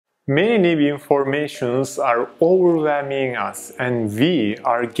Many new informations are overwhelming us, and we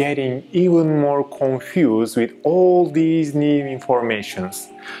are getting even more confused with all these new informations.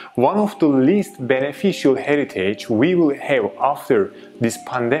 One of the least beneficial heritage we will have after this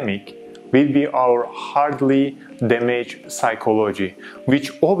pandemic will be our hardly damaged psychology,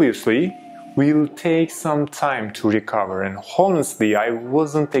 which obviously will take some time to recover. And honestly, I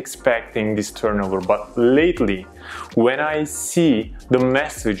wasn't expecting this turnover, but lately, when I see the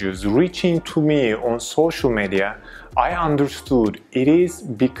messages reaching to me on social media, I understood it is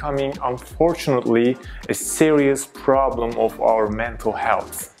becoming, unfortunately, a serious problem of our mental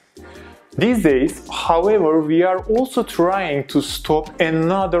health. These days, however, we are also trying to stop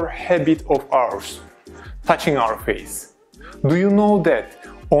another habit of ours, touching our face. Do you know that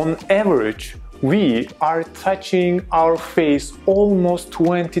on average, we are touching our face almost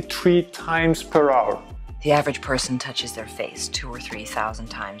 23 times per hour? The average person touches their face 2,000 or 3,000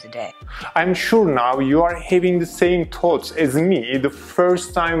 times a day. I'm sure now you are having the same thoughts as me the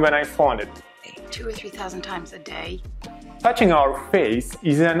first time when I found it. 2,000 or 3,000 times a day. Touching our face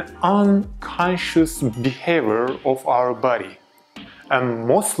is an unconscious behavior of our body, and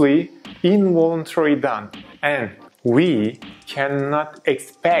mostly involuntary done, and we cannot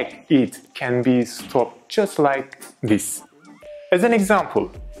expect it can be stopped just like this. As an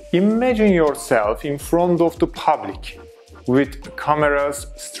example, imagine yourself in front of the public with cameras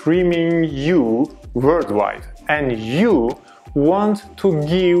streaming you worldwide, and you want to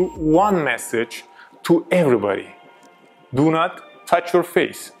give one message to everybody. Do not touch your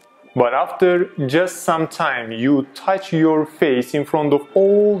face. But after just some time, you touch your face in front of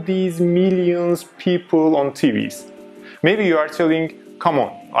all these millions of people on TVs. Maybe you are telling, come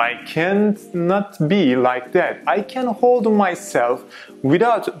on, I can't not be like that. I can hold myself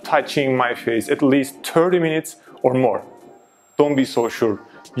without touching my face at least 30 minutes or more. Don't be so sure.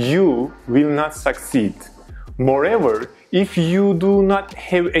 You will not succeed. Moreover, if you do not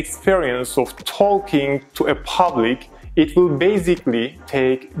have experience of talking to a public, it will basically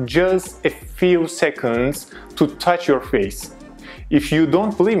take just a few seconds to touch your face. If you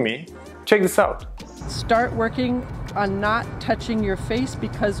don't believe me, check this out. Start working on not touching your face,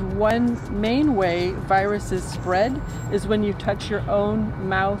 because one main way viruses spread is when you touch your own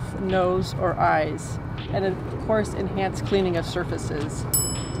mouth, nose, or eyes. And of course, enhanced cleaning of surfaces.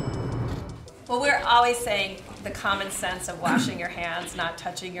 Well, we're always saying the common sense of washing your hands, not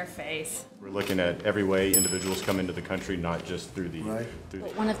touching your face. We're looking at every way individuals come into the country, not just through the...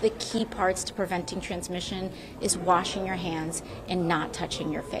 One of the key parts to preventing transmission is washing your hands and not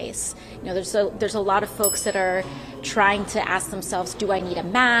touching your face. You know, there's a lot of folks that are trying to ask themselves, do I need a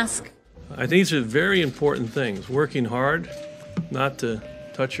mask? I think these are very important things. Working hard, not to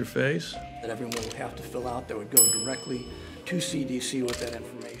touch your face. That everyone would have to fill out that would go directly to CDC with that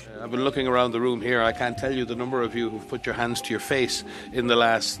information. I've been looking around the room here. I can't tell you the number of you who've put your hands to your face in the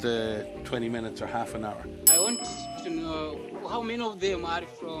last 20 minutes or half an hour. I want to know how many of them are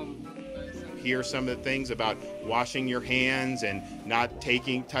from... Hear some of the things about washing your hands and not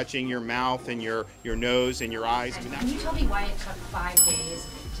touching your mouth and your nose and your eyes. Can you tell me why it took 5 days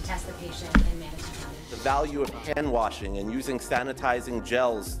to test the patient in Madison County? The value of hand washing and using sanitizing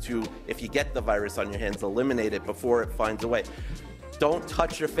gels to, if you get the virus on your hands, eliminate it before it finds a way. Don't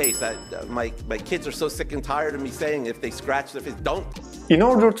touch your face. My kids are so sick and tired of me saying if they scratch their face, don't. In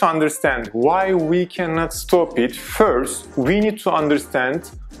order to understand why we cannot stop it, first we need to understand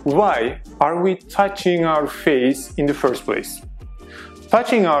why are we touching our face in the first place.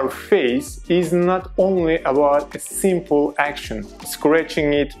 Touching our face is not only about a simple action,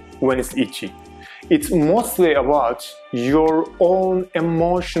 scratching it when it's itchy. It's mostly about your own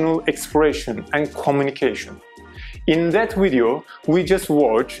emotional expression and communication. In that video we just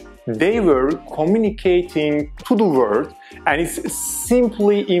watched, they were communicating to the world, and it's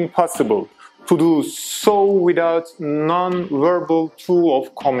simply impossible to do so without non-verbal tool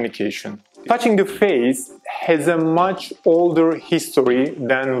of communication. Touching the face has a much older history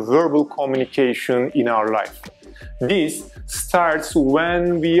than verbal communication in our life. This starts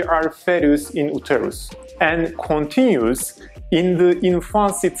when we are fetus in uterus and continues in the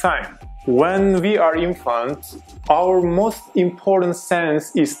infancy time. When we are infants, our most important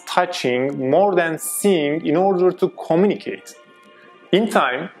sense is touching more than seeing in order to communicate. In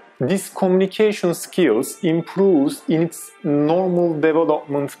time, this communication skills improves in its normal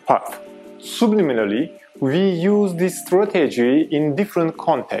development path. Subliminally, we use this strategy in different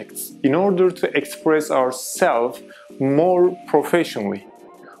contexts in order to express ourselves more professionally.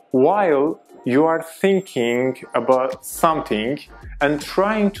 While you are thinking about something and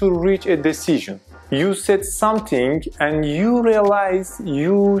trying to reach a decision, You said something and you realize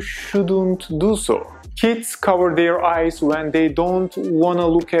you shouldn't do so. Kids cover their eyes when they don't want to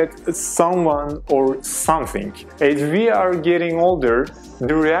look at someone or something. As we are getting older,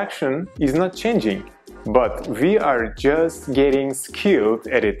 the reaction is not changing, but we are just getting skilled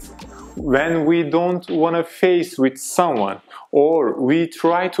at it. When we don't want to face with someone or we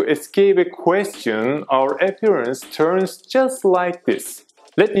try to escape a question, our appearance turns just like this.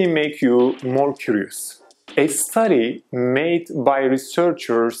 Let me make you more curious. A study made by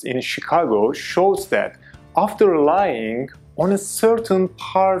researchers in Chicago shows that after lying on a certain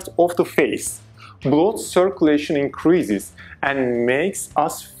part of the face, blood circulation increases and makes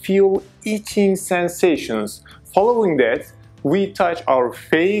us feel itching sensations. Following that, we touch our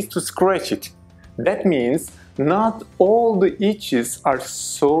face to scratch it. That means not all the itches are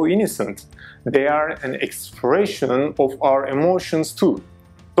so innocent. They are an expression of our emotions too.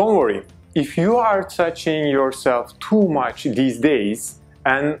 Don't worry, if you are touching yourself too much these days,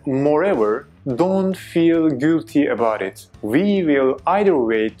 and moreover, don't feel guilty about it. We will either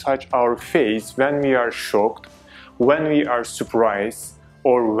way touch our face when we are shocked, when we are surprised,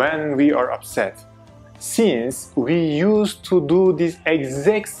 or when we are upset. Since we used to do this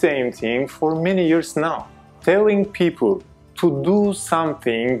exact same thing for many years now. Telling people to do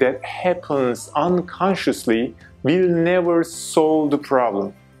something that happens unconsciously will never solve the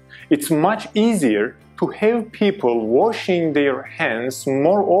problem. It's much easier to have people washing their hands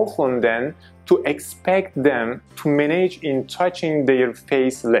more often than to expect them to manage in touching their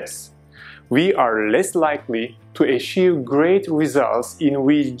face less. We are less likely to achieve great results if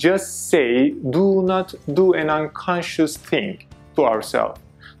we just say do not do an unconscious thing to ourselves.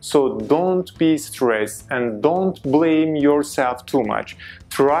 So don't be stressed and don't blame yourself too much.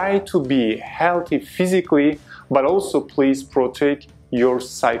 Try to be healthy physically, but also please protect your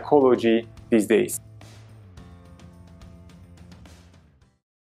psychology these days.